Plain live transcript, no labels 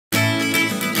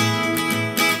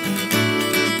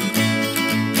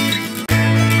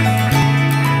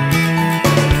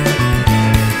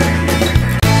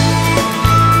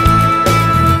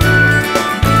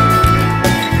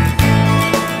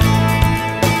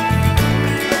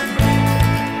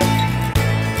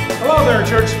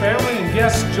church family and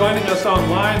guests joining us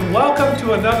online. Welcome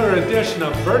to another edition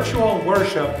of Virtual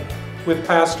Worship with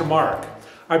Pastor Mark.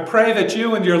 I pray that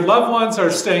you and your loved ones are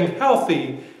staying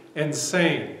healthy and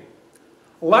sane.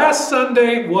 Last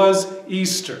Sunday was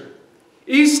Easter.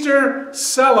 Easter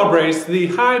celebrates the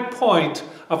high point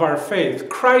of our faith,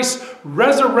 Christ's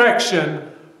resurrection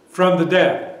from the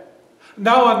dead.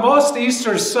 Now, on most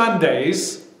Easter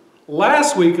Sundays,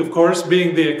 last week, of course,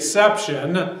 being the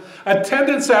exception,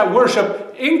 attendance at worship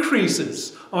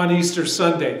increases on Easter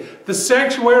Sunday. The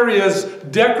sanctuary is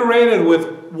decorated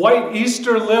with white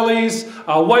Easter lilies,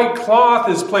 a white cloth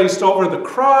is placed over the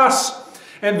cross,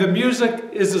 and the music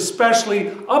is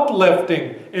especially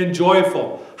uplifting and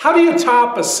joyful. How do you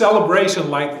top a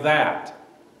celebration like that?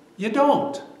 You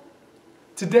don't.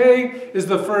 Today is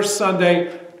the first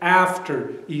Sunday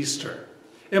after Easter.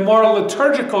 In more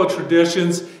liturgical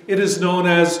traditions, it is known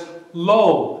as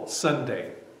Low Sunday.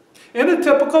 In a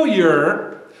typical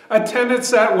year,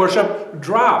 attendance at worship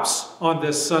drops on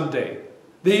this Sunday.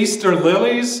 The Easter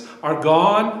lilies are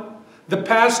gone. The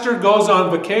pastor goes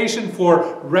on vacation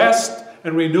for rest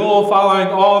and renewal following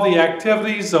all the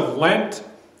activities of Lent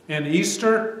and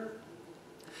Easter.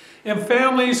 And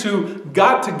families who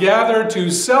got together to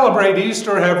celebrate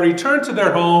Easter have returned to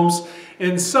their homes,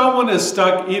 and someone is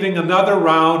stuck eating another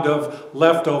round of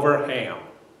leftover ham.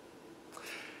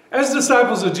 As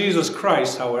disciples of Jesus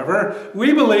Christ, however,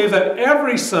 we believe that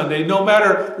every Sunday, no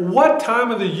matter what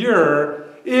time of the year,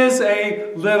 is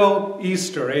a little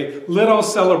Easter, a little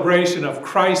celebration of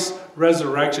Christ's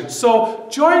resurrection. So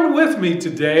join with me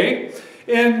today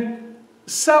in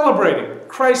celebrating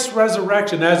Christ's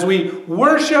resurrection as we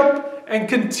worship and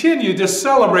continue to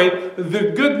celebrate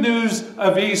the good news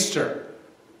of Easter.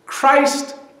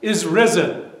 Christ is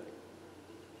risen.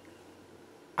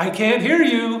 I can't hear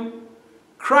you.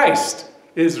 Christ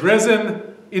is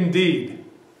risen indeed.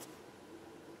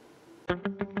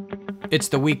 It's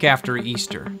the week after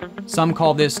Easter. Some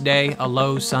call this day a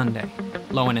low Sunday.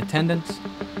 Low in attendance,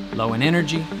 low in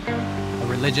energy, a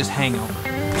religious hangover.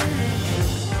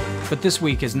 But this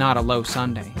week is not a low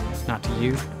Sunday, not to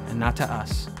you and not to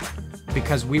us.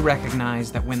 Because we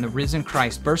recognize that when the risen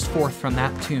Christ burst forth from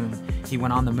that tomb, he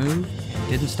went on the move and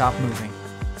didn't stop moving.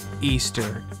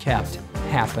 Easter kept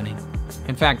happening.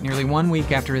 In fact, nearly 1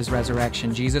 week after his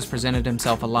resurrection, Jesus presented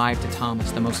himself alive to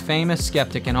Thomas, the most famous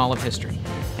skeptic in all of history.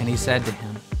 And he said to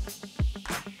him,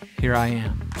 "Here I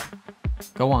am.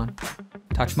 Go on,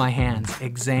 touch my hands,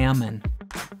 examine.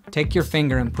 Take your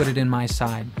finger and put it in my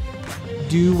side.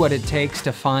 Do what it takes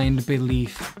to find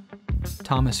belief."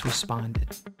 Thomas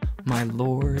responded, "My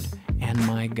Lord and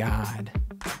my God."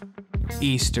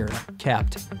 Easter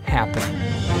kept happening.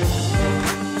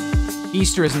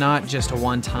 Easter is not just a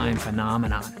one-time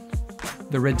phenomenon.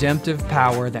 The redemptive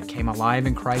power that came alive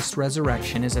in Christ's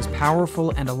resurrection is as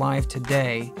powerful and alive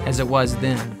today as it was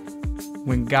then.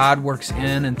 When God works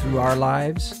in and through our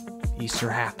lives, Easter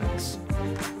happens.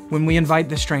 When we invite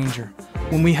the stranger,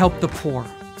 when we help the poor,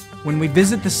 when we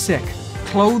visit the sick,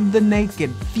 clothe the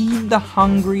naked, feed the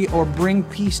hungry, or bring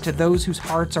peace to those whose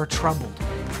hearts are troubled,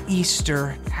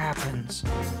 Easter happens.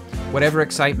 Whatever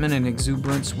excitement and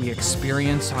exuberance we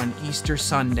experience on Easter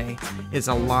Sunday is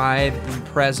alive and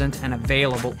present and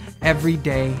available every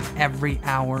day, every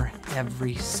hour,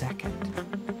 every second.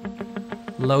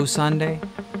 Low Sunday?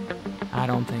 I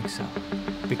don't think so,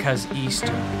 because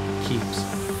Easter keeps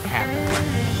happening.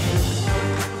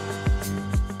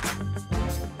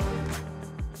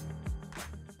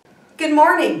 Good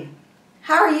morning.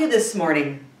 How are you this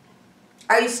morning?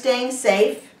 Are you staying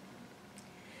safe?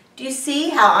 Do you see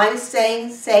how I'm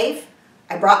staying safe?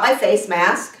 I brought my face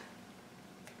mask.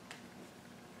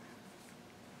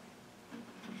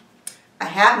 I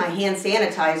have my hand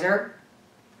sanitizer.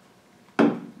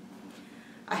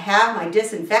 I have my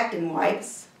disinfectant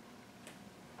wipes.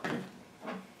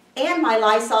 And my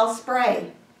Lysol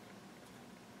spray.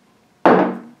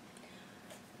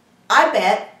 I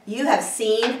bet you have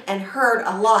seen and heard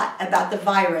a lot about the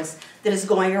virus that is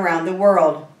going around the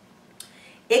world.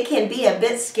 It can be a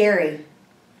bit scary.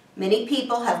 Many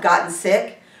people have gotten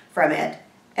sick from it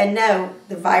and know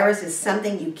the virus is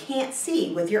something you can't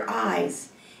see with your eyes.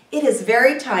 It is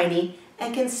very tiny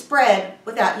and can spread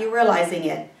without you realizing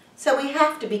it, so we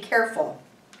have to be careful.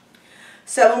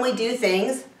 So when we do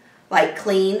things like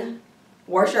clean,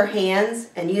 wash our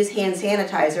hands, and use hand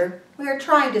sanitizer, we are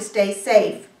trying to stay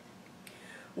safe.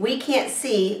 We can't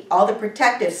see all the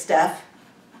protective stuff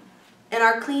in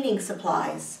our cleaning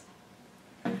supplies,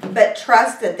 but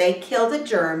trust that they kill the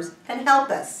germs and help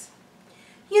us.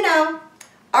 You know,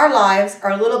 our lives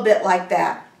are a little bit like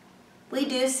that. We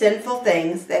do sinful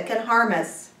things that can harm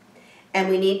us, and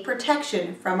we need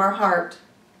protection from our heart.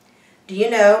 Do you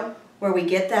know where we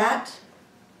get that?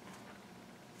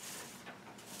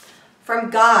 From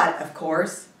God, of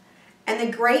course. And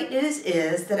the great news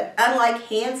is that unlike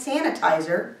hand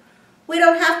sanitizer, we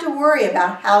don't have to worry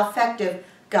about how effective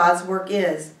God's work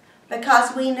is,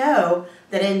 because we know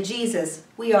that in Jesus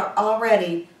we are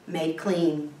already made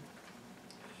clean.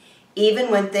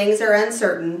 Even when things are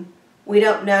uncertain, we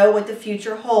don't know what the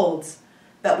future holds,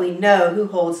 but we know who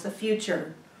holds the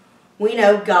future. We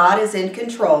know God is in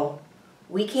control.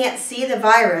 We can't see the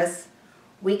virus.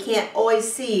 We can't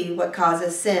always see what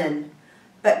causes sin.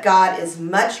 But God is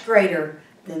much greater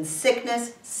than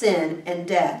sickness, sin, and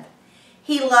death.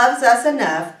 He loves us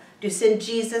enough to send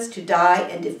Jesus to die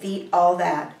and defeat all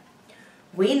that.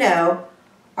 We know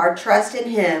our trust in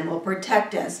Him will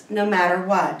protect us no matter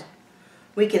what.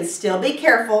 We can still be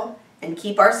careful and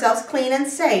keep ourselves clean and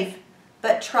safe,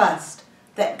 but trust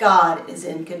that God is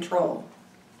in control.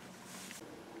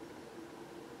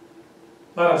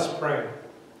 Let us pray.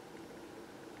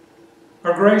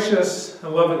 Our gracious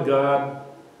and loving God,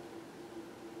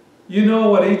 you know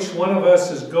what each one of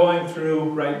us is going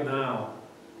through right now.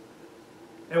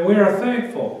 And we are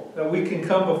thankful that we can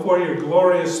come before your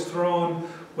glorious throne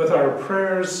with our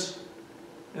prayers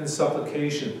and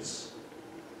supplications.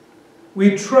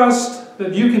 We trust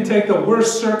that you can take the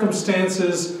worst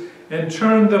circumstances and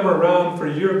turn them around for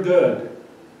your good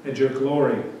and your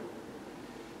glory.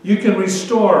 You can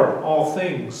restore all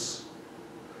things.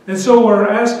 And so we're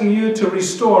asking you to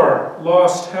restore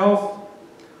lost health,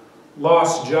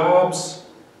 lost jobs,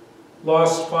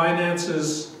 lost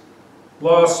finances,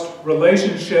 lost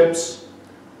relationships,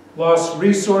 lost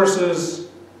resources,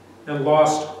 and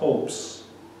lost hopes.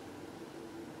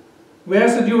 We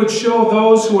ask that you would show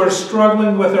those who are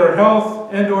struggling with their health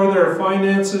and or their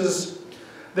finances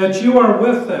that you are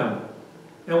with them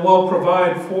and will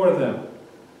provide for them.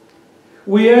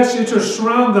 We ask you to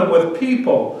surround them with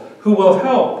people who will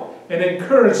help and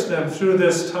encourage them through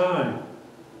this time.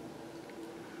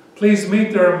 Please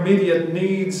meet their immediate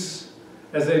needs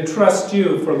as they trust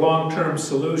you for long-term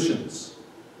solutions.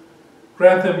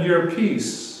 Grant them your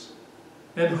peace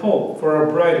and hope for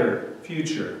a brighter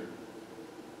future.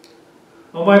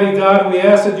 Almighty God, we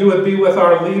ask that you would be with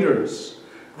our leaders.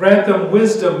 Grant them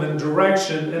wisdom and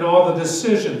direction in all the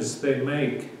decisions they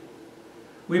make.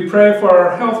 We pray for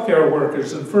our healthcare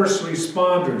workers and first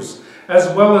responders,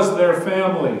 as well as their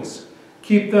families.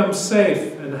 Keep them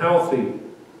safe and healthy.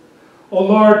 O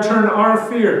Lord, turn our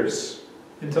fears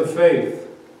into faith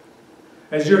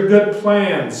as your good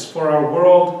plans for our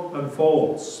world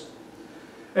unfolds.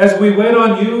 As we wait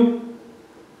on you,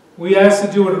 we ask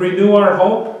that you would renew our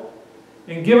hope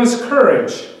and give us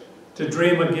courage to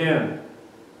dream again.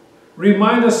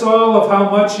 Remind us all of how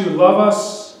much you love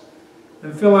us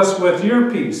and fill us with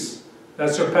your peace that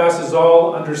surpasses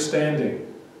all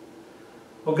understanding.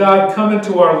 O God, come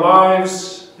into our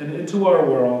lives and into our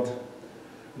world.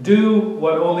 Do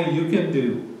what only you can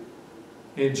do.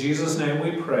 In Jesus' name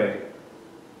we pray.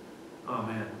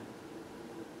 Amen.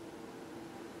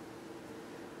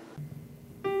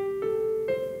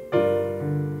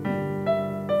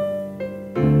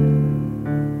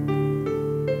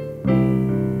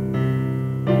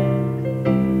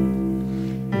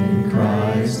 In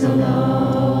Christ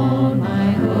alone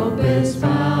my hope is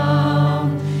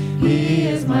found. He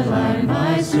is my light,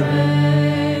 my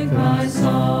strength, my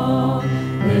song.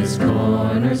 This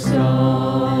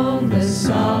cornerstone, this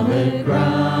solid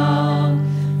ground,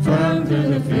 firm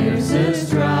through the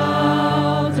fiercest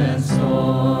drought and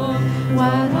storm.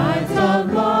 What heights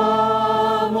of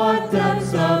love, what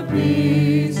depths of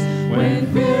peace, when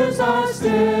fears are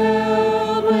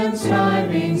stilled, when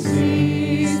striving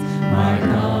cease. My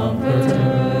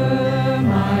comforter,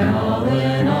 my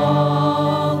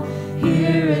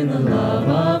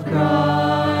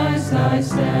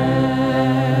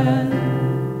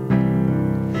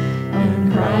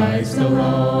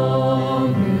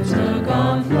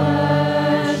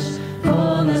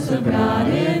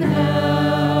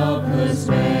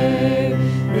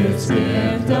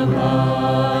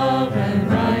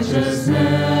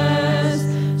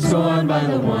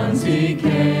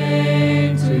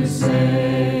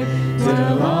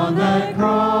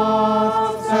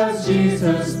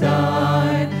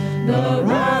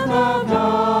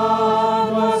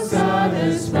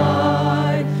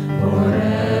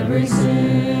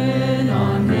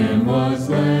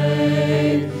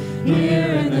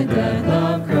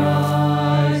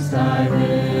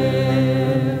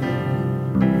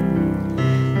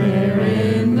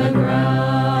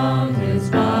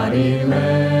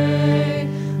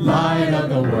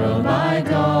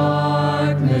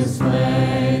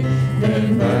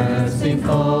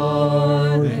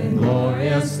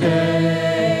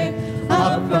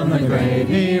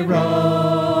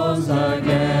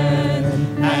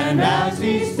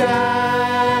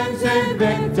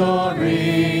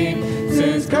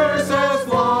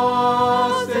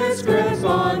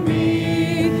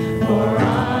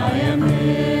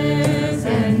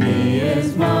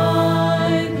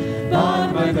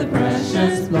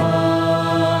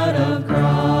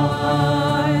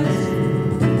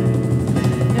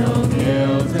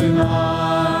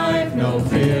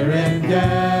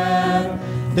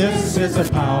is the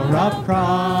power of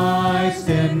Christ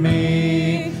in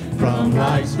me. From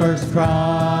life's first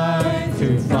cry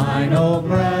to final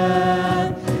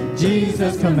breath,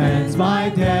 Jesus commands my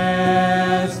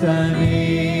destiny.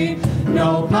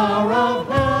 No power of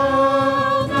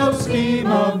hell, no scheme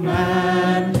of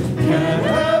man can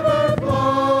ever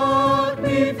pluck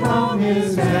me from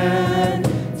his hand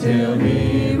till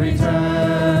he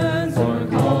returns or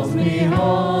calls me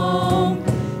home.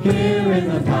 Here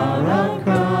in the power of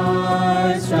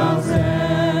Christ shall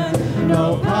stand.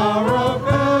 No power of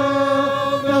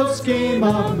hell, no scheme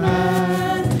of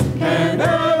man can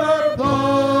ever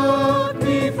pluck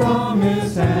me from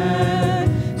his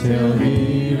hand till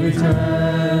he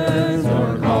returns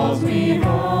or calls me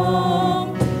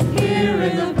home. Here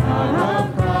in the power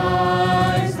of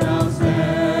Christ I'll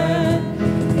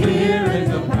stand. Here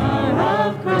in the power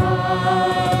of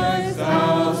Christ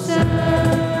I'll stand.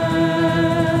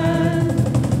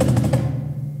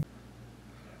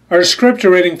 Our scripture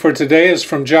reading for today is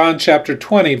from John chapter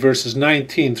 20, verses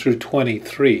 19 through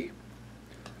 23.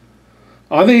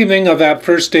 On the evening of that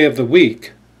first day of the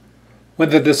week, when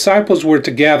the disciples were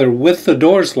together with the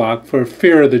doors locked for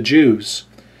fear of the Jews,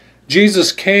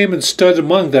 Jesus came and stood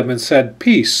among them and said,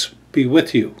 "Peace be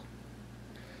with you."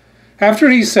 After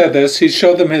he said this, he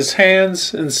showed them his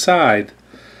hands and side.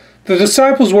 The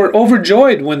disciples were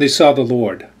overjoyed when they saw the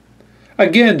Lord.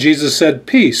 Again, Jesus said,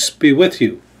 "Peace be with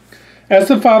you. As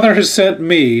the Father has sent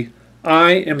me,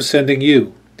 I am sending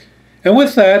you." And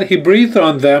with that, he breathed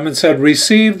on them and said,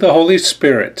 "Receive the Holy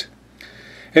Spirit.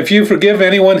 If you forgive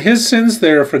anyone his sins,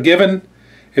 they are forgiven.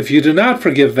 If you do not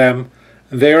forgive them,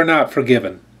 they are not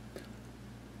forgiven."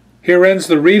 Here ends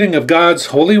the reading of God's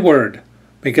holy word.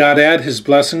 May God add his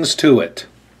blessings to it.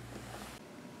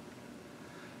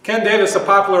 Ken Davis, a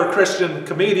popular Christian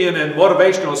comedian and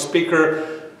motivational speaker,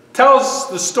 tells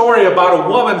the story about a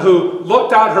woman who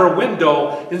looked out her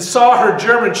window and saw her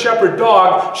German Shepherd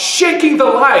dog shaking the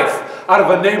life out of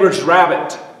a neighbor's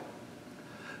rabbit.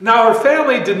 Now, her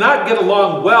family did not get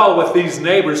along well with these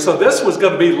neighbors, so this was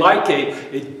going to be like a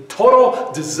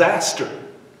total disaster.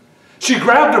 She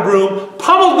grabbed a broom,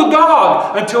 pummeled the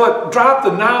dog until it dropped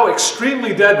the now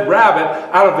extremely dead rabbit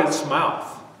out of its mouth.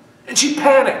 And she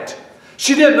panicked.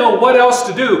 She didn't know what else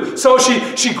to do. So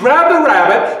she grabbed the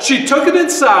rabbit, she took it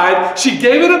inside, she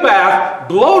gave it a bath,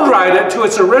 blow-dried it to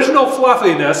its original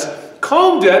fluffiness,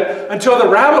 combed it until the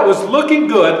rabbit was looking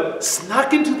good,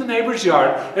 snuck into the neighbor's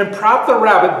yard, and propped the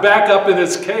rabbit back up in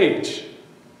its cage.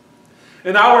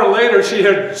 An hour later, she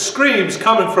heard screams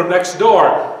coming from next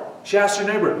door. She asked her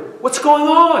neighbor, "What's going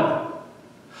on?"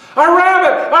 Our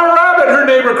rabbit, her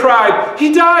neighbor cried.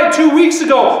 "He died 2 weeks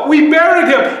ago. We buried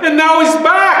him, and now he's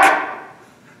back."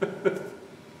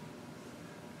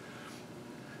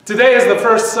 Today is the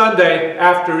first Sunday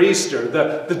after Easter,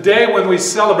 the day when we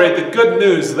celebrate the good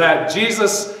news that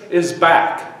Jesus is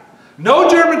back. No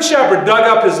German Shepherd dug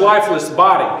up his lifeless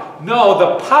body. No,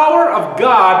 the power of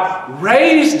God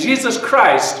raised Jesus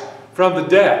Christ from the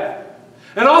dead.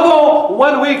 And although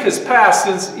 1 week has passed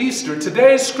since Easter,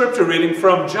 today's scripture reading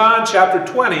from John chapter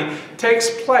 20 takes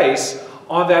place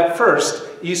on that first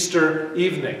Easter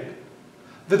evening.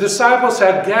 The disciples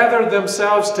had gathered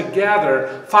themselves together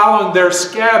following their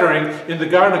scattering in the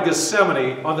Garden of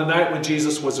Gethsemane on the night when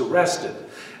Jesus was arrested.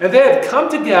 And they had come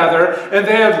together and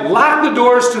they had locked the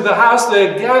doors to the house they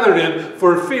had gathered in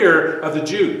for fear of the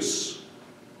Jews.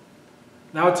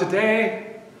 Now today,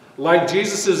 like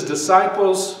Jesus'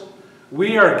 disciples,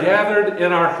 we are gathered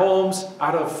in our homes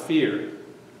out of fear.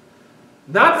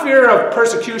 Not fear of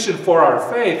persecution for our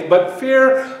faith, but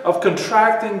fear of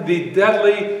contracting the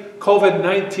deadly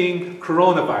COVID-19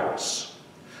 coronavirus.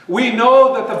 We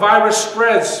know that the virus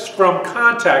spreads from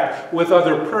contact with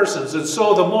other persons, and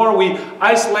so the more we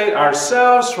isolate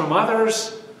ourselves from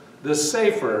others, the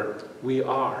safer we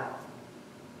are.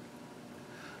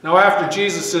 Now after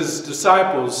Jesus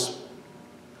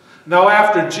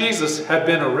had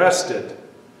been arrested,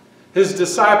 his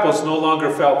disciples no longer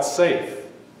felt safe.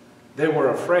 They were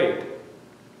afraid.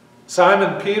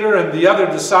 Simon Peter and the other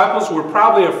disciples were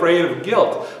probably afraid of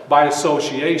guilt by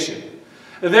association.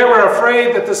 They were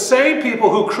afraid that the same people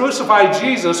who crucified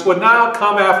Jesus would now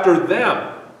come after them.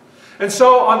 And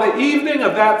so on the evening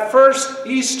of that first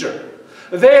Easter,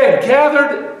 they had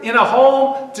gathered in a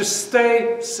home to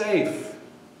stay safe.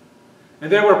 And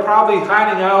they were probably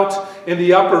hiding out in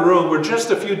the upper room where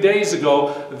just a few days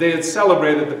ago they had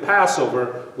celebrated the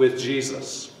Passover with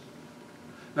Jesus.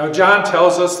 Now John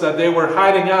tells us that they were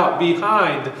hiding out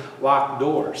behind locked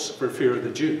doors for fear of the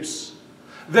Jews.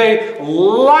 They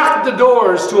locked the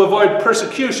doors to avoid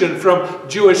persecution from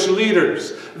Jewish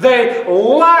leaders. They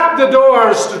locked the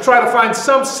doors to try to find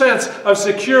some sense of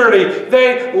security.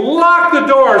 They locked the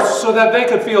doors so that they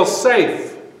could feel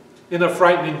safe in a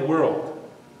frightening world.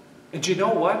 And you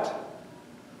know what?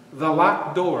 The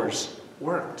locked doors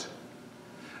worked.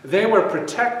 They were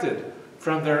protected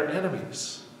from their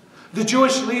enemies. The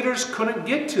Jewish leaders couldn't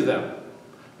get to them,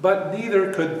 but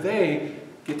neither could they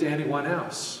get to anyone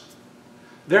else.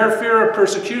 Their fear of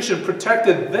persecution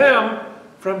protected them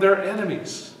from their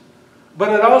enemies,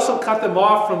 but it also cut them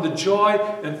off from the joy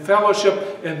and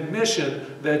fellowship and mission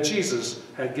that Jesus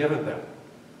had given them.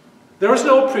 There was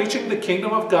no preaching the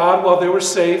kingdom of God while they were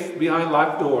safe behind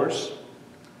locked doors.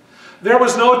 There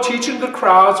was no teaching the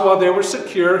crowds while they were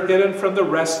secure, hidden from the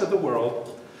rest of the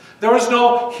world. There was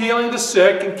no healing the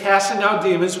sick and casting out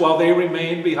demons while they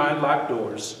remained behind locked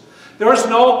doors. There was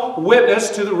no witness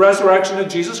to the resurrection of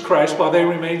Jesus Christ while they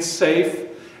remained safe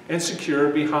and secure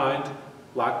behind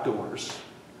locked doors.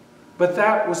 But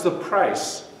that was the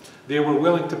price they were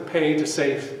willing to pay to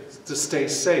stay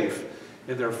safe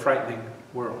in their frightening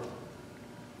world.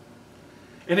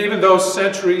 And even though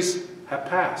centuries have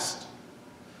passed,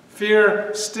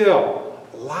 fear still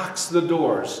locks the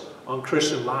doors on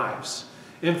Christian lives.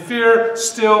 And fear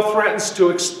still threatens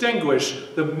to extinguish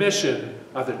the mission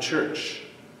of the church.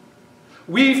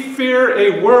 We fear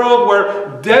a world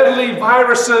where deadly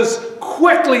viruses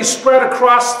quickly spread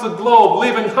across the globe,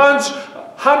 leaving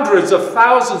hundreds of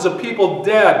thousands of people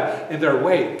dead in their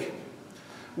wake.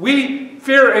 We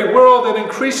fear a world that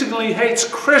increasingly hates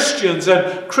Christians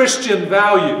and Christian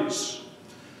values.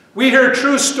 We hear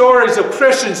true stories of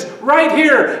Christians right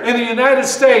here in the United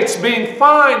States being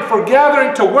fined for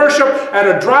gathering to worship at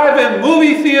a drive-in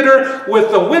movie theater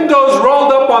with the windows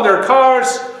rolled up on their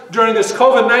cars during this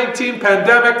COVID-19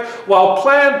 pandemic, while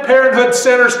Planned Parenthood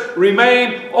centers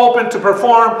remain open to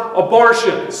perform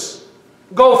abortions.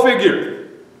 Go figure.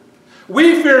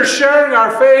 We fear sharing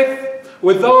our faith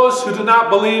with those who do not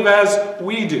believe as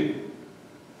we do.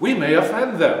 We may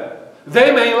offend them.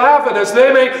 They may laugh at us.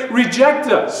 They may reject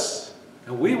us.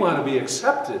 And we want to be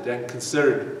accepted and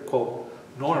considered, quote,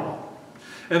 normal.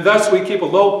 And thus we keep a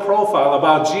low profile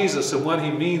about Jesus and what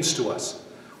he means to us.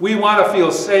 We want to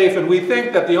feel safe, and we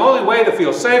think that the only way to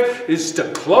feel safe is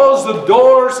to close the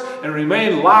doors and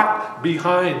remain locked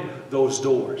behind those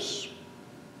doors.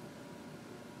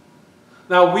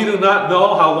 Now, we do not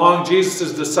know how long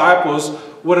Jesus' disciples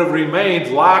would have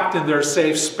remained locked in their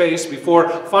safe space before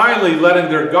finally letting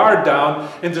their guard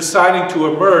down and deciding to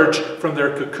emerge from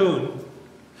their cocoon.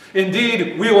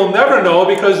 Indeed, we will never know,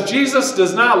 because Jesus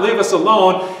does not leave us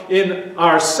alone in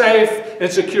our safe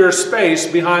and secure space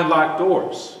behind locked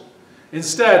doors.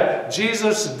 Instead,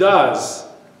 Jesus does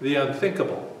the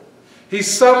unthinkable. He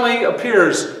suddenly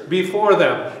appears before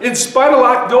them in spite of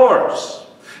locked doors.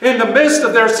 In the midst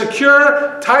of their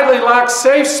secure, tightly locked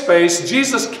safe space,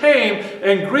 Jesus came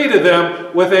and greeted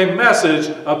them with a message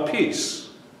of peace.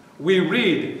 We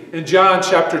read in John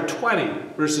chapter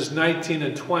 20, verses 19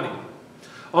 and 20.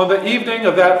 On the evening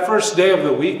of that first day of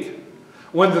the week,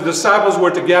 when the disciples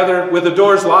were together with the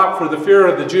doors locked for the fear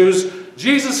of the Jews,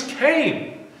 Jesus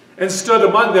came and stood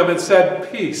among them and said,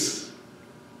 "Peace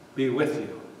be with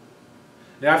you."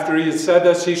 And after he had said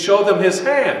this, he showed them his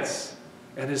hands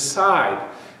and his side.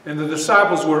 And the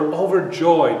disciples were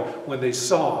overjoyed when they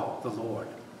saw the Lord.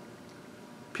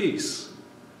 Peace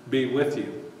be with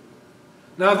you.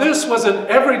 Now this was an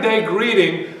everyday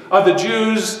greeting of the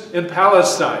Jews in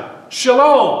Palestine.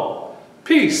 Shalom,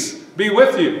 peace be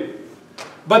with you.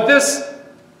 But this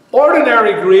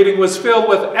ordinary greeting was filled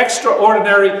with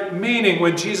extraordinary meaning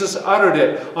when Jesus uttered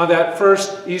it on that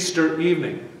first Easter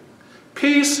evening.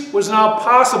 Peace was now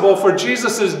possible, for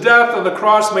Jesus' death on the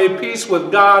cross made peace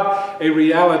with God a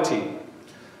reality.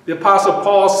 The Apostle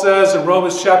Paul says in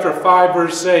Romans chapter 5,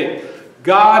 verse 8,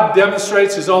 God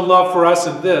demonstrates his own love for us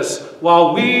in this: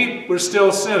 while we were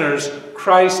still sinners,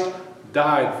 Christ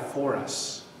died for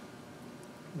us.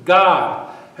 God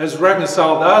has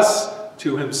reconciled us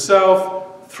to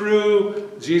himself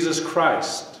through Jesus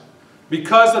Christ.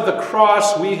 Because of the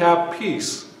cross, we have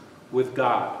peace with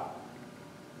God.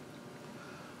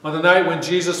 On the night when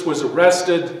Jesus was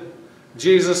arrested,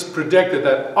 Jesus predicted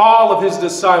that all of his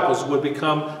disciples would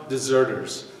become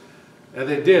deserters. And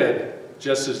they did,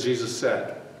 just as Jesus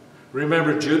said.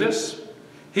 Remember Judas?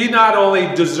 He not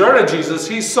only deserted Jesus,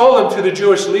 he sold him to the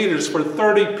Jewish leaders for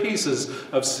 30 pieces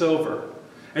of silver.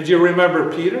 And you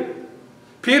remember Peter?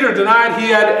 Peter denied he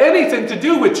had anything to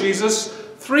do with Jesus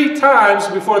 3 times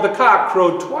before the cock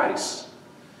crowed twice.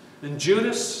 And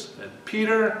Judas and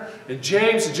Peter and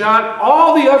James and John,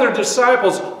 all the other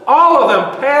disciples, all of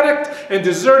them panicked and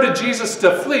deserted Jesus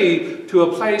to flee to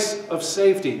a place of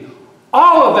safety.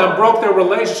 All of them broke their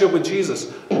relationship with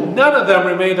Jesus. None of them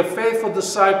remained a faithful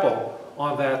disciple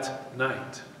on that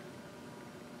night.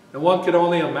 And one could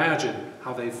only imagine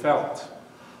how they felt,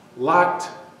 locked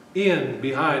in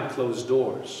behind closed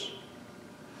doors.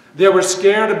 They were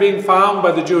scared of being found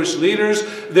by the Jewish leaders.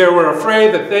 They were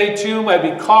afraid that they too might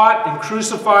be caught and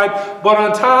crucified. But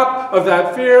on top of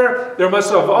that fear, there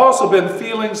must have also been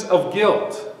feelings of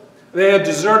guilt. They had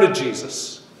deserted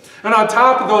Jesus. And on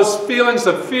top of those feelings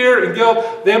of fear and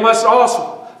guilt, they must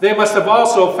have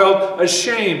also felt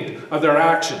ashamed of their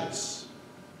actions.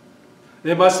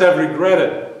 They must have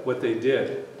regretted what they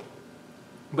did.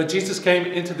 But Jesus came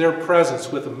into their presence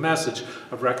with a message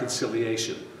of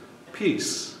reconciliation.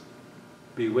 Peace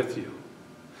be with you.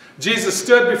 Jesus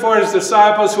stood before his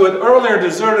disciples who had earlier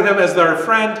deserted him as their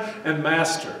friend and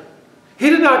master. He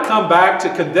did not come back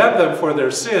to condemn them for their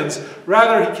sins.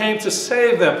 Rather, he came to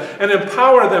save them and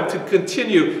empower them to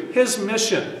continue his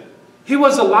mission. He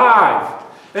was alive,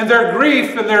 and their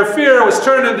grief and their fear was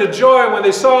turned into joy when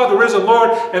they saw the risen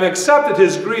Lord and accepted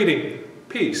his greeting.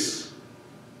 Peace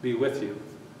be with you.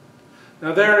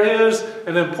 Now, there is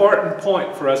an important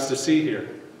point for us to see here.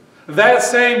 That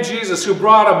same Jesus who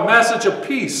brought a message of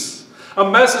peace, a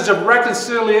message of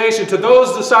reconciliation to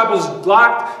those disciples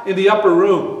locked in the upper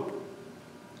room.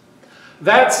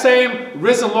 That same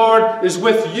risen Lord is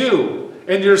with you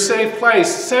in your safe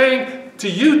place, saying to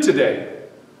you today,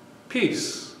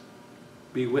 peace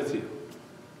be with you.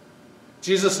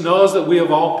 Jesus knows that we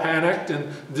have all panicked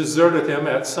and deserted him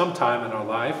at some time in our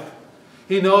life.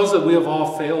 He knows that we have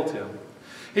all failed him.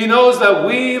 He knows that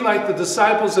we, like the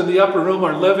disciples in the upper room,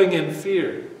 are living in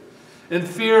fear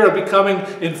of becoming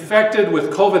infected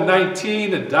with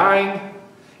COVID-19 and dying,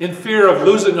 in fear of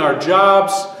losing our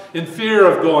jobs, in fear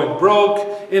of going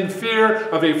broke, in fear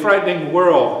of a frightening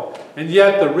world. And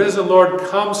yet the risen Lord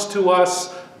comes to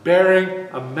us bearing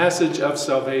a message of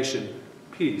salvation.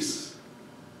 Peace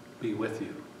be with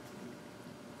you.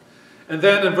 And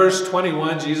then in verse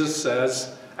 21, Jesus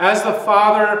says, as the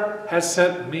Father has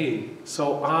sent me,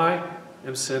 so I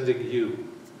am sending you.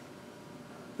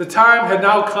 The time had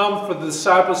now come for the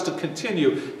disciples to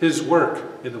continue his work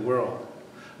in the world.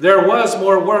 There was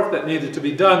more work that needed to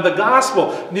be done. The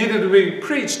gospel needed to be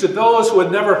preached to those who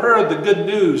had never heard the good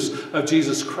news of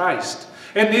Jesus Christ.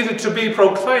 It needed to be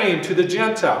proclaimed to the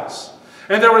Gentiles.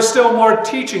 And there was still more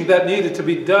teaching that needed to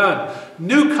be done.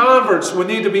 New converts would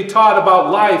need to be taught about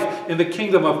life in the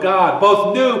kingdom of God.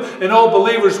 Both new and old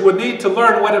believers would need to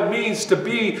learn what it means to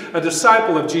be a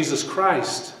disciple of Jesus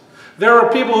Christ. There were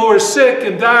people who were sick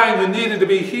and dying who needed to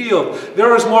be healed.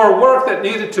 There was more work that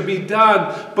needed to be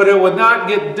done, but it would not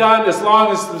get done as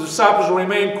long as the disciples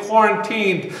remained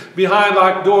quarantined behind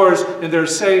locked doors in their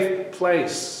safe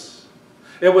place.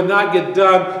 It would not get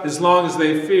done as long as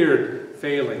they feared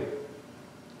failing.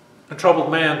 A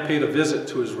troubled man paid a visit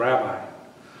to his rabbi.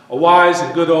 A wise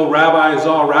and good old rabbi, as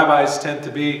all rabbis tend to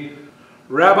be.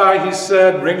 Rabbi, he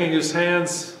said, wringing his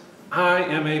hands, I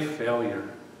am a failure.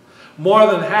 More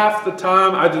than half the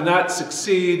time I do not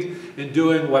succeed in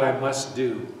doing what I must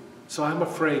do. So I'm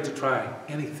afraid to try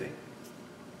anything.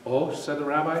 Oh, said the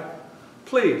rabbi.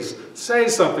 Please, say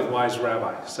something, wise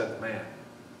rabbi, said the man.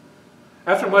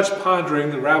 After much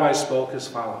pondering, the rabbi spoke as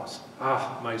follows.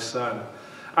 Ah, my son,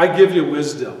 I give you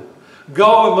wisdom.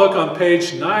 Go and look on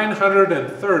page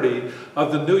 930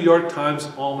 of the New York Times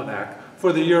Almanac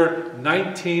for the year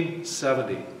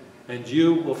 1970, and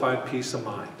you will find peace of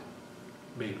mind.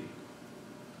 Maybe.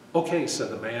 Okay,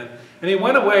 said the man, and he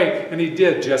went away and he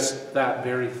did just that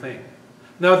very thing.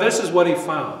 Now this is what he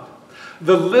found.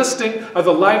 The listing of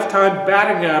the lifetime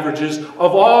batting averages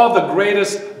of all the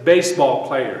greatest baseball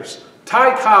players.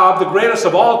 Ty Cobb, the greatest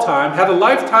of all time, had a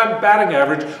lifetime batting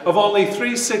average of only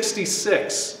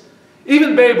 .366.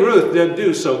 Even Babe Ruth didn't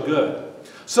do so good.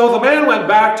 So the man went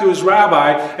back to his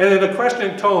rabbi and in a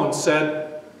questioning tone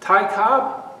said, Ty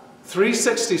Cobb?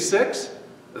 .366?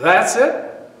 That's it?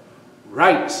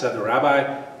 Right, said the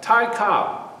rabbi. Ty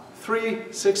Cobb,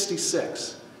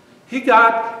 .366. He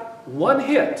got one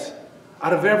hit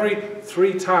out of every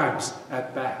 3 times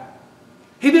at bat.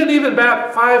 He didn't even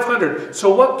bat .500,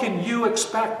 so what can you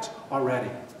expect already?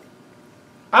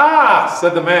 Ah,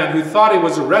 said the man who thought he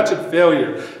was a wretched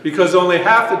failure because only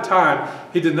half the time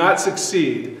he did not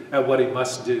succeed at what he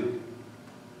must do.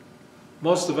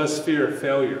 Most of us fear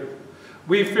failure.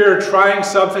 We fear trying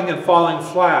something and falling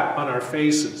flat on our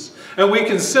faces. And we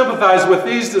can sympathize with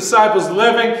these disciples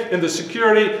living in the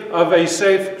security of a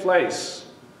safe place.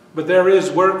 But there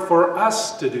is work for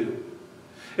us to do.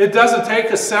 It doesn't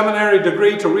take a seminary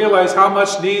degree to realize how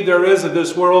much need there is in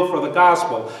this world for the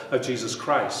gospel of Jesus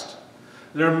Christ.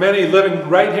 There are many living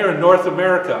right here in North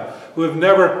America who have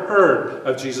never heard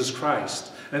of Jesus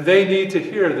Christ. And they need to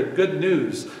hear the good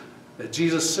news that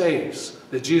Jesus saves,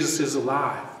 that Jesus is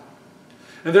alive.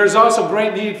 And there's also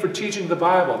great need for teaching the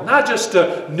Bible, not just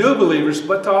to new believers,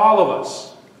 but to all of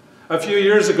us. A few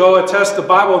years ago, a test of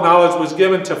Bible knowledge was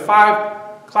given to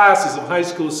 5 classes of high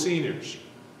school seniors.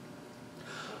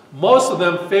 Most of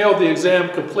them failed the exam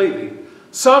completely.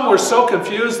 Some were so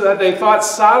confused that they thought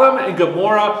Sodom and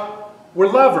Gomorrah were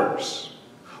lovers,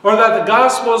 or that the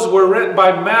Gospels were written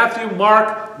by Matthew,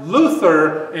 Mark,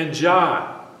 Luther, and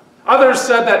John. Others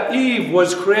said that Eve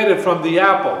was created from the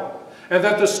apple, and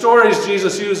that the stories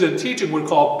Jesus used in teaching were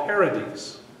called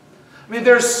parodies. I mean,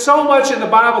 there's so much in the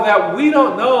Bible that we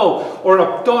don't know or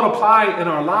don't apply in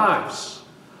our lives.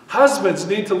 Husbands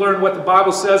need to learn what the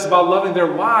Bible says about loving their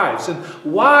wives, and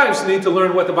wives need to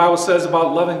learn what the Bible says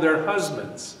about loving their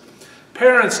husbands.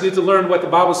 Parents need to learn what the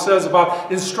Bible says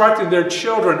about instructing their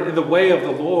children in the way of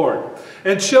the Lord.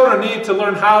 And children need to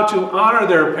learn how to honor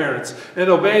their parents and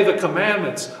obey the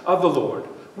commandments of the Lord.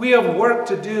 We have work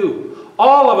to do.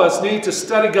 All of us need to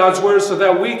study God's Word so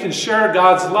that we can share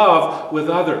God's love with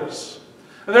others.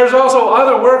 And there's also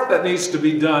other work that needs to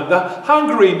be done. The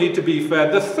hungry need to be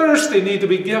fed. The thirsty need to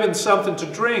be given something to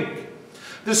drink.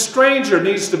 The stranger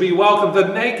needs to be welcomed.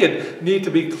 The naked need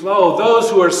to be clothed. Those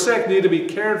who are sick need to be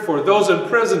cared for. Those in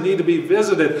prison need to be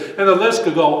visited. And the list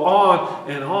could go on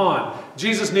and on.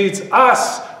 Jesus needs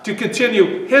us to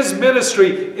continue His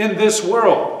ministry in this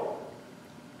world.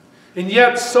 And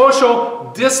yet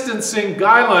social distancing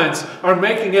guidelines are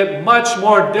making it much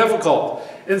more difficult.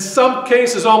 In some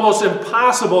cases, almost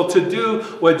impossible to do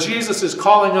what Jesus is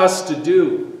calling us to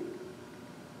do.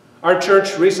 Our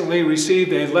church recently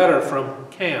received a letter from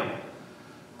CAM,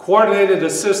 Coordinated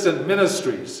Assistant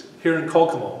Ministries, here in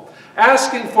Kokomo,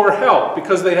 asking for help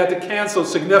because they had to cancel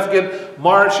significant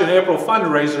March and April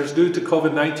fundraisers due to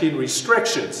COVID-19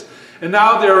 restrictions. And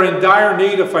now they're in dire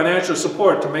need of financial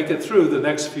support to make it through the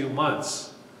next few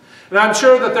months. And I'm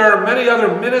sure that there are many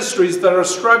other ministries that are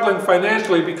struggling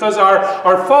financially because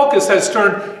our focus has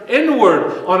turned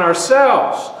inward on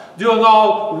ourselves, doing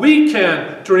all we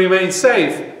can to remain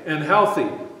safe and healthy.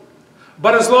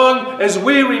 But as long as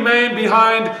we remain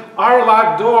behind our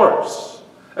locked doors,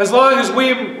 as long as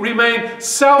we remain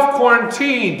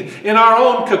self-quarantined in our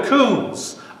own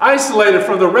cocoons, isolated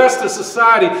from the rest of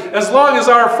society, as long as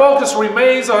our focus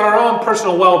remains on our own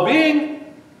personal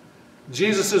well-being,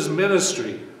 Jesus'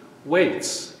 ministry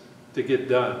waits to get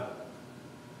done.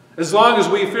 As long as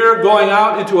we fear going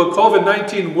out into a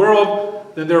COVID-19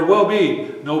 world, then there will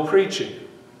be no preaching,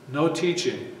 no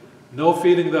teaching, no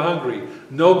feeding the hungry,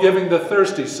 no giving the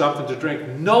thirsty something to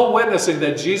drink, no witnessing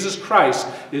that Jesus Christ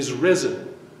is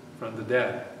risen from the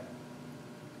dead.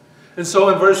 And so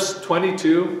in verse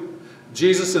 22,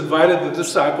 Jesus invited the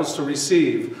disciples to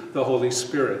receive the Holy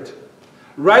Spirit.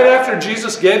 Right after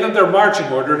Jesus gave them their marching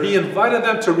order, He invited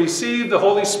them to receive the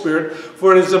Holy Spirit,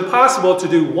 for it is impossible to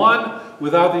do one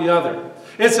without the other.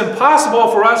 It's impossible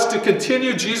for us to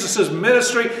continue Jesus'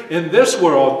 ministry in this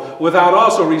world without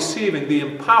also receiving the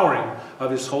empowering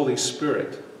of His Holy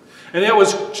Spirit. And it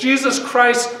was Jesus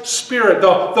Christ's Spirit,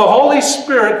 the Holy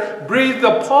Spirit breathed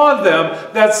upon them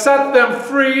that set them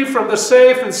free from the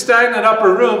safe and stagnant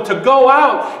upper room to go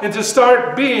out and to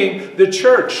start being the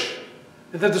church.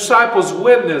 And the disciples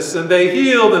witnessed, and they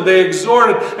healed, and they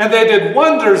exhorted, and they did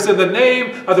wonders in the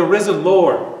name of the risen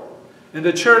Lord. And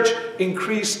the church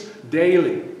increased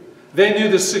daily. They knew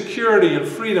the security and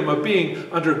freedom of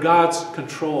being under God's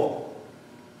control.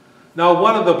 Now,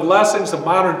 one of the blessings of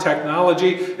modern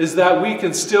technology is that we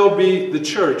can still be the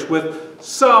church with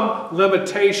some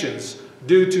limitations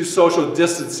due to social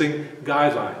distancing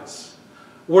guidelines.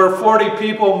 Where 40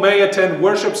 people may attend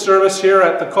worship service here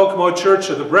at the Kokomo Church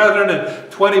of the Brethren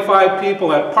and 25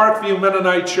 people at Parkview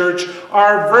Mennonite Church,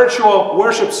 our virtual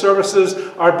worship services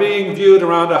are being viewed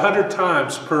around 100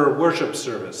 times per worship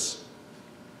service.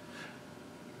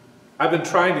 I've been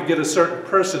trying to get a certain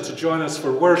person to join us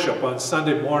for worship on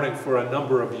Sunday morning for a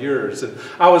number of years. And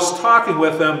I was talking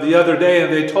with them the other day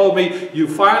and they told me, "You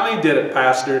finally did it,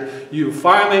 Pastor. You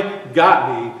finally got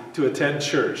me to attend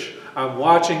church. I'm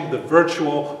watching the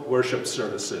virtual worship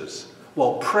services."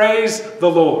 Well, praise the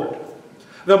Lord.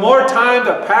 The more time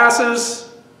that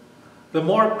passes, the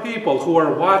more people who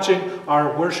are watching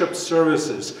our worship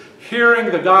services, hearing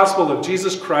the gospel of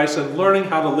Jesus Christ and learning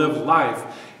how to live life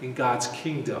in God's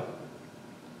kingdom.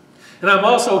 And I'm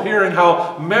also hearing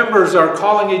how members are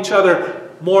calling each other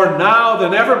more now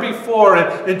than ever before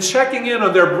and checking in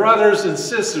on their brothers and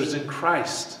sisters in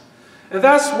Christ. And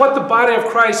that's what the body of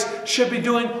Christ should be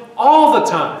doing all the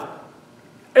time.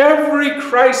 Every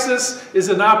crisis is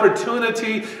an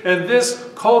opportunity, and this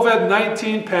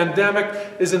COVID-19 pandemic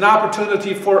is an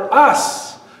opportunity for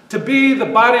us to be the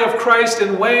body of Christ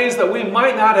in ways that we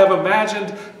might not have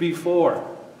imagined before.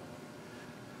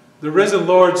 The risen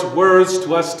Lord's words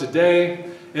to us today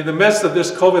in the midst of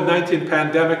this COVID-19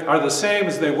 pandemic are the same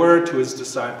as they were to his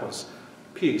disciples.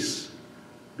 Peace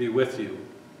be with you.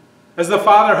 As the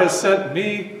Father has sent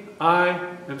me,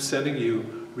 I am sending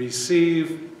you.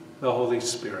 Receive the Holy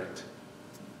Spirit.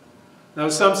 Now,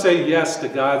 some say yes to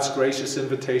God's gracious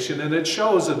invitation, and it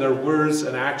shows in their words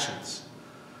and actions.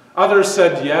 Others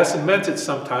said yes and meant it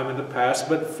sometime in the past,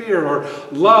 but fear or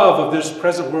love of this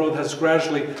present world has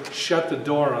gradually shut the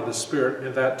door on the Spirit,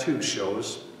 and that too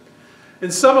shows.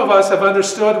 And some of us have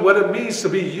understood what it means to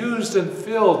be used and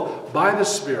filled by the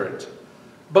Spirit.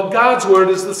 But God's word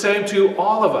is the same to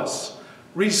all of us.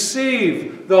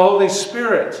 Receive the Holy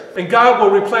Spirit, and God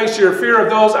will replace your fear of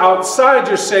those outside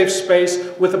your safe space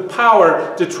with the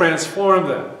power to transform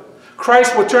them.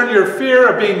 Christ will turn your fear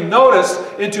of being noticed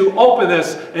into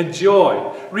openness and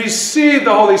joy. Receive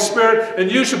the Holy Spirit, and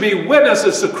you shall be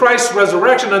witnesses to Christ's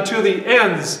resurrection unto the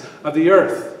ends of the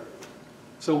earth.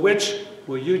 So which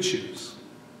will you choose?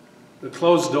 The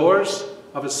closed doors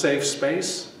of a safe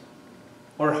space,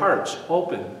 or hearts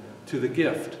open to the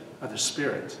gift of the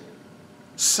Spirit?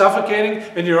 Suffocating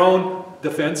in your own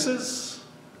defenses,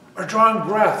 or drawing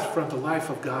breath from the life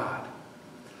of God?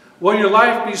 Will your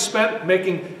life be spent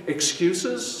making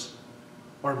excuses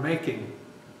or making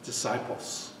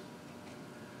disciples?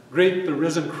 Greet the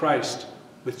risen Christ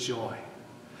with joy.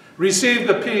 Receive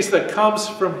the peace that comes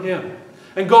from him,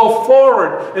 and go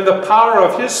forward in the power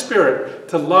of his Spirit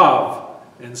to love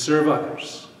and serve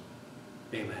others.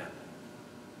 Amen.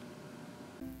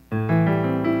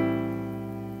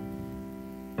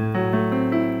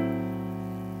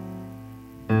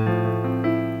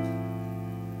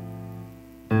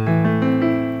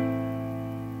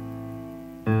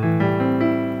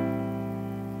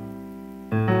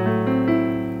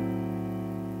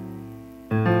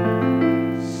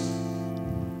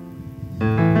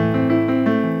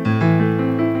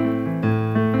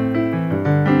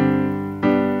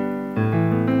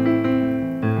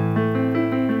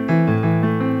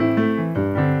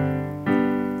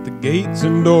 Gates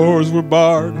and doors were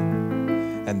barred,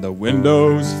 and the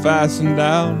windows fastened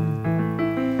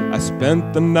down. I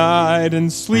spent the night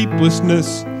in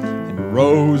sleeplessness and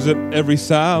rose at every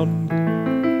sound,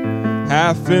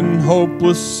 half in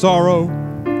hopeless sorrow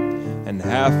and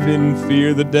half in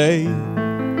fear the day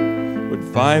would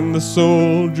find the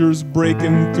soldiers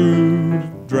breaking through to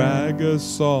drag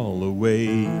us all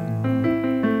away.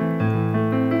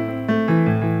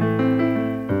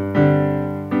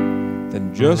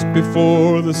 Just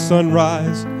before the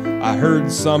sunrise, I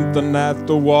heard something at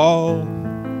the wall.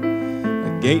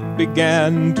 A gate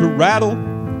began to rattle,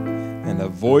 and a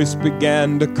voice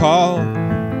began to call.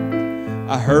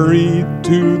 I hurried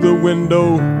to the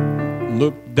window,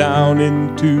 looked down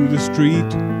into the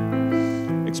street,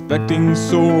 expecting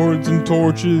swords and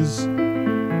torches,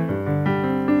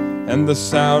 and the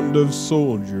sound of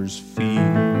soldiers' feet.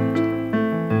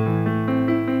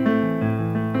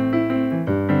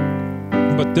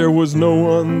 But there was no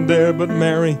one there but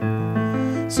Mary,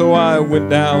 so I went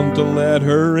down to let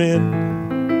her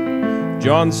in.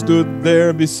 John stood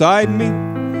there beside me,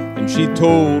 and she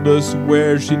told us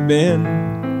where she'd been.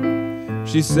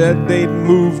 She said they'd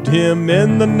moved him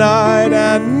in the night,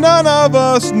 and none of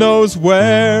us knows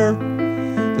where.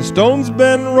 The stone's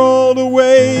been rolled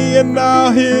away, and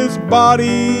now his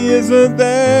body isn't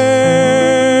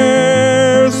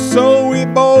there. So we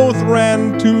both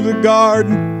ran to the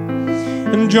garden,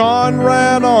 and John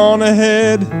ran on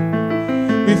ahead.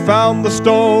 We found the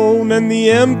stone and the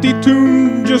empty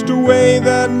tomb just the way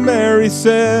that Mary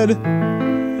said.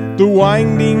 The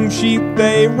winding sheet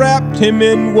they wrapped him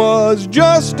in was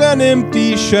just an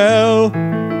empty shell,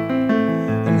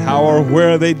 and how or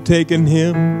where they'd taken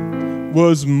him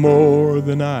was more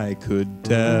than I could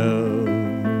tell.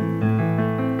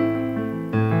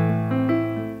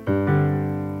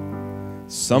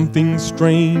 Something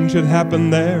strange had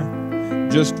happened there,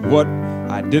 just what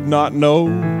I did not know.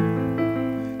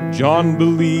 John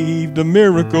believed a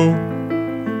miracle,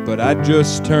 but I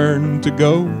just turned to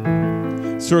go.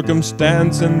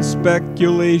 Circumstance and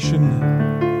speculation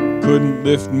couldn't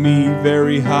lift me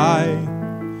very high,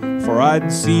 for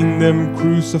I'd seen them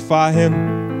crucify him,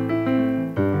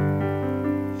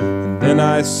 and then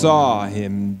I saw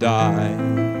him die.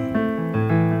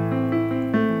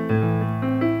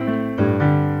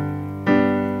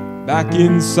 Back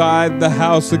inside the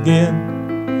house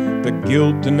again, the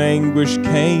guilt and anguish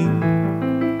came.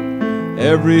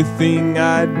 Everything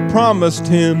I'd promised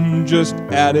him just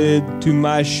added to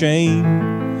my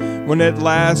shame. When at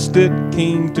last it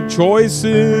came to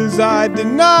choices, I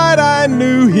denied I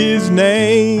knew his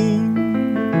name.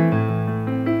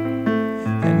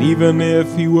 And even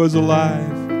if he was alive,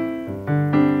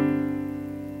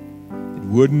 it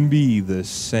wouldn't be the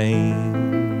same.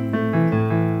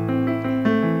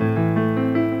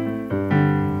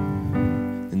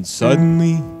 And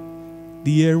suddenly,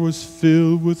 the air was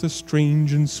filled with a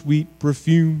strange and sweet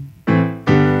perfume.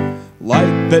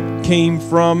 Light that came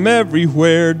from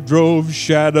everywhere drove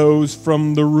shadows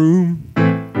from the room.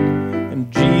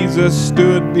 And Jesus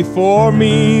stood before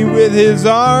me with his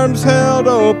arms held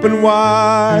open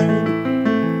wide.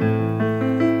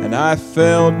 And I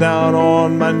fell down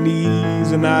on my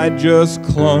knees and I just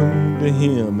clung to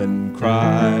him and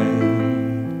cried.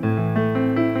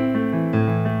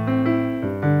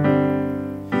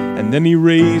 And then he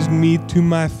raised me to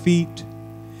my feet,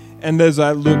 and as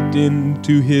I looked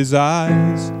into his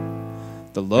eyes,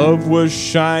 the love was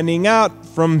shining out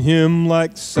from him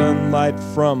like sunlight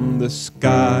from the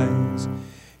skies.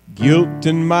 Guilt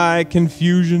and my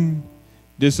confusion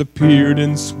disappeared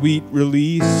in sweet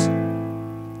release,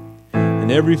 and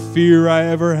every fear I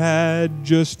ever had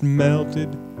just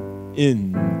melted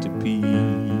into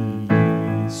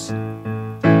peace.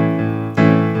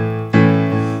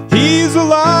 He's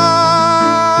alive,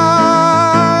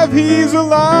 he's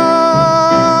alive,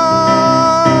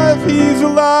 he's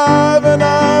alive, and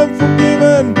I'm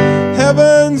forgiven.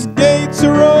 Heaven's gates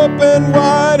are open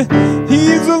wide.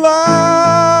 He's alive,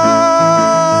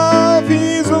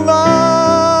 he's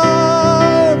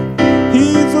alive,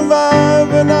 he's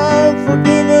alive, and I'm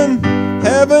forgiven.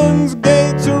 Heaven's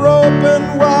gates are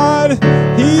open wide.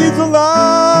 He's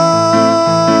alive,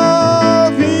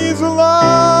 he's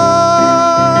alive,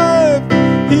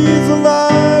 he's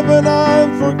alive, and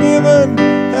I'm forgiven.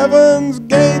 Heaven's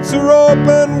gates are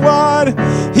open wide.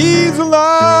 He's alive.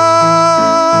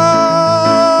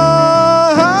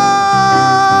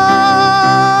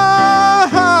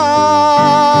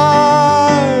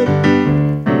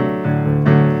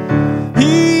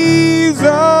 He's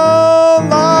alive.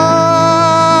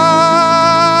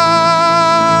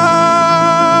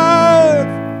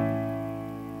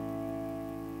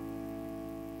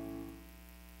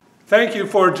 Thank you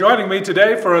for joining me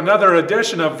today for another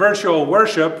edition of Virtual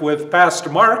Worship with Pastor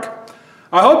Mark.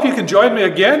 I hope you can join me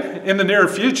again in the near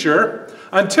future.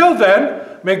 Until then,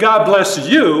 may God bless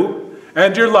you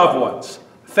and your loved ones.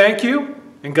 Thank you,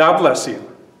 and God bless you.